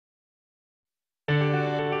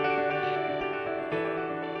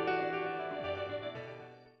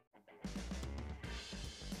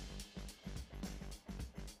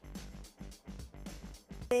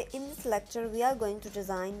In this lecture, we are going to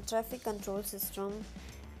design traffic control system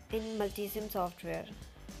in Multisim software.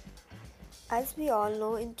 As we all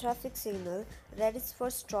know, in traffic signal, red is for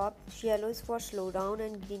stop, yellow is for slow down,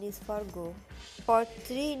 and green is for go. For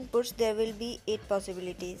 3 inputs, there will be 8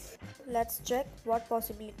 possibilities. Let's check what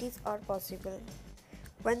possibilities are possible.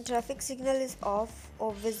 When traffic signal is off,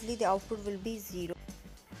 obviously the output will be 0.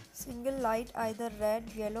 Single light, either red,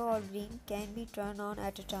 yellow or green, can be turned on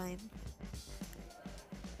at a time.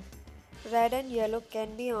 Red and yellow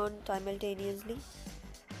can be on simultaneously.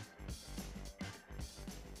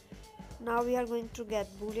 Now we are going to get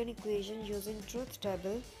Boolean equation using truth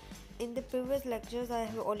table. In the previous lectures I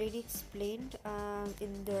have already explained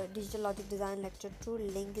in the digital logic design lecture 2,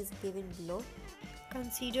 link is given below.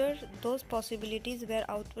 Consider those possibilities where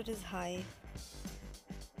output is high.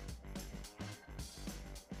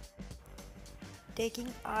 Taking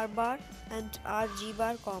R bar and RG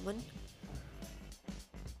bar common,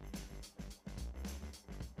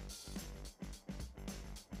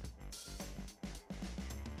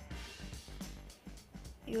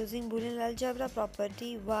 using Boolean algebra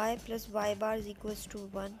property y plus y bar is equals to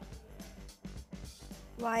 1.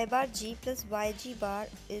 Y bar g plus yg bar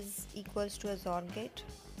is equals to a XOR gate.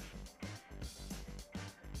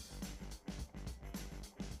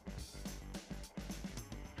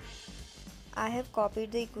 I have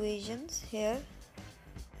copied the equations here.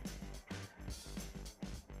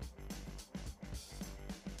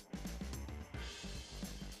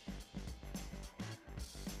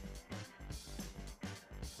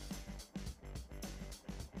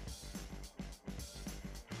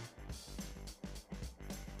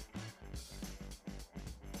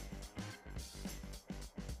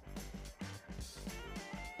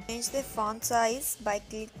 Change the font size by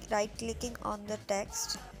right clicking on the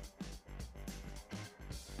text.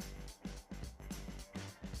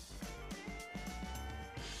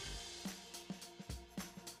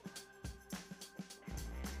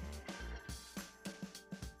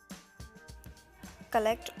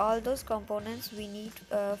 Collect all those components we need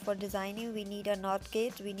for designing. We need a NOT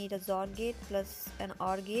gate, we need a XOR gate plus an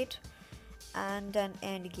OR gate and an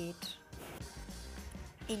AND gate.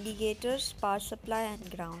 Indicators, power supply and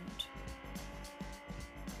ground.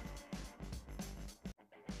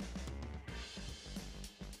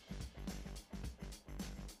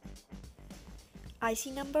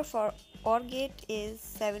 IC number for OR gate is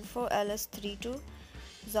 74LS32,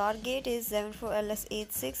 XOR gate is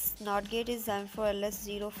 74LS86, NOT gate is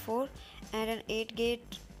 74LS04 and an 8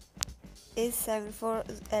 gate is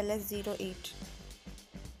 74LS08.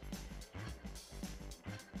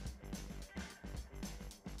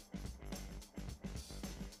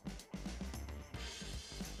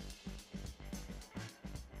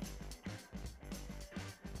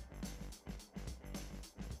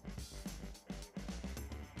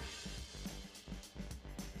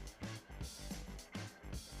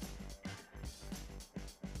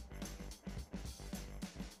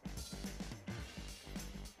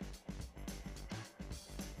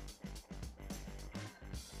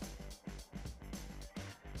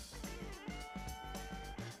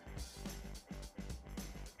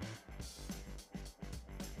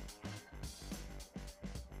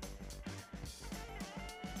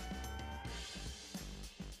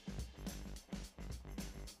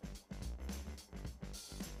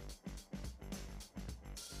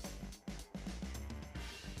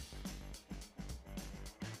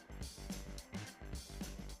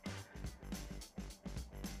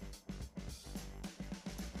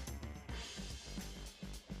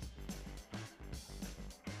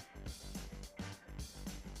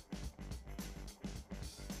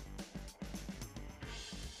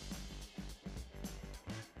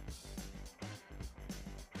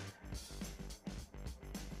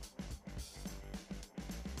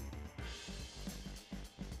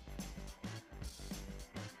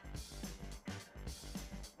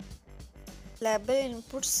 Label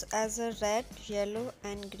inputs as a red, yellow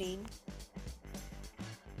and green.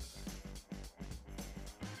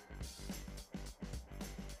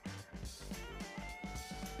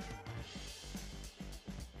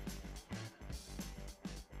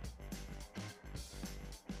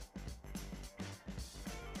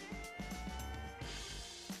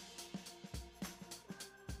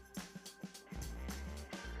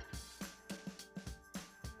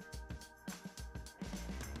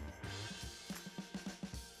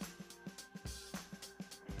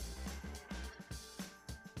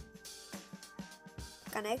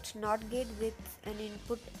 Connect NOT gate with an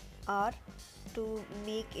input R to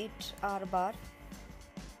make it R bar.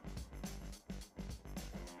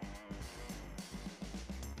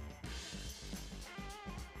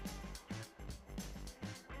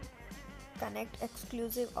 Connect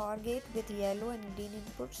exclusive OR gate with yellow and green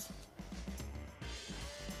inputs.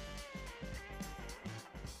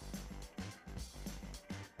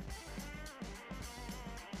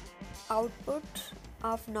 Output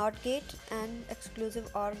of NOT gate and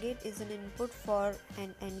exclusive OR gate is an input for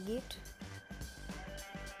an AND gate.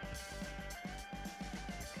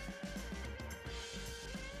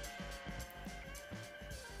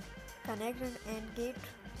 Connect an AND gate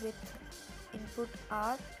with input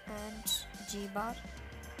R and G bar.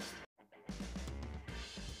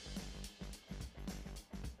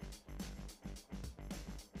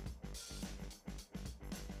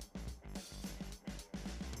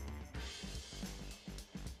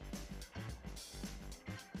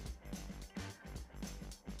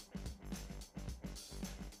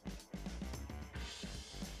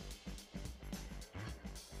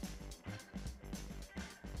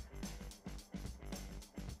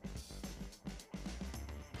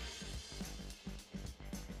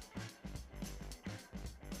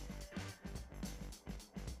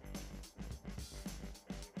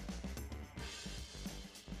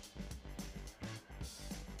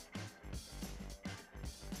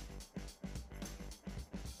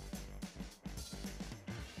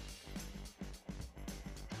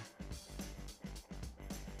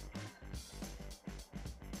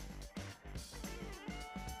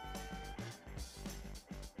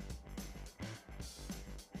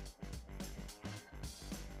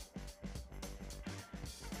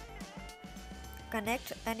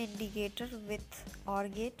 Connect an indicator with OR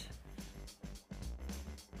gate.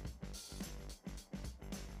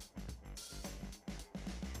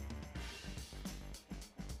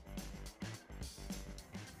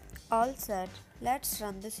 All set. Let's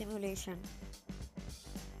run the simulation.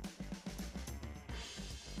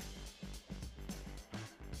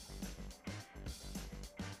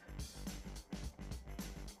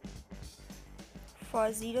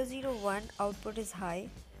 For 001, output is high.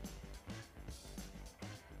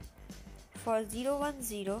 For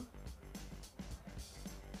 010,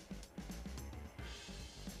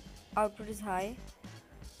 output is high.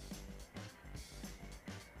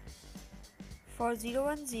 For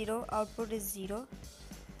 010, output is 0.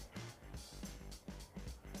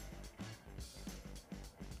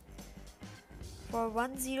 For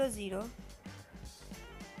 100,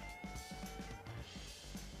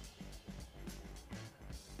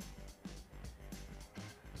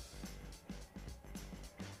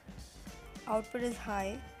 output is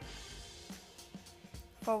high.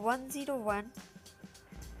 For 101,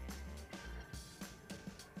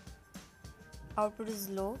 output is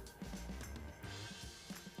low.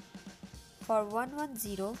 For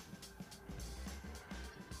 110,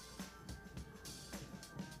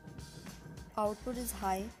 output is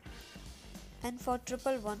high. And for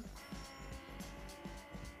 111,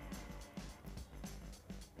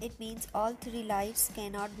 it means all three lights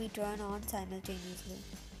cannot be turned on simultaneously.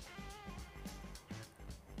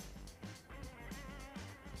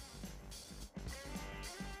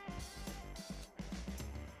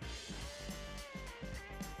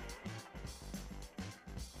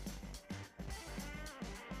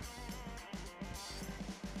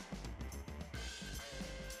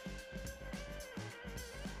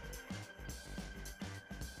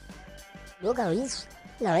 Hello guys,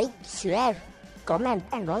 like, share, comment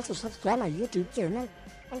and also subscribe my YouTube channel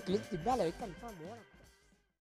and click the bell icon for more.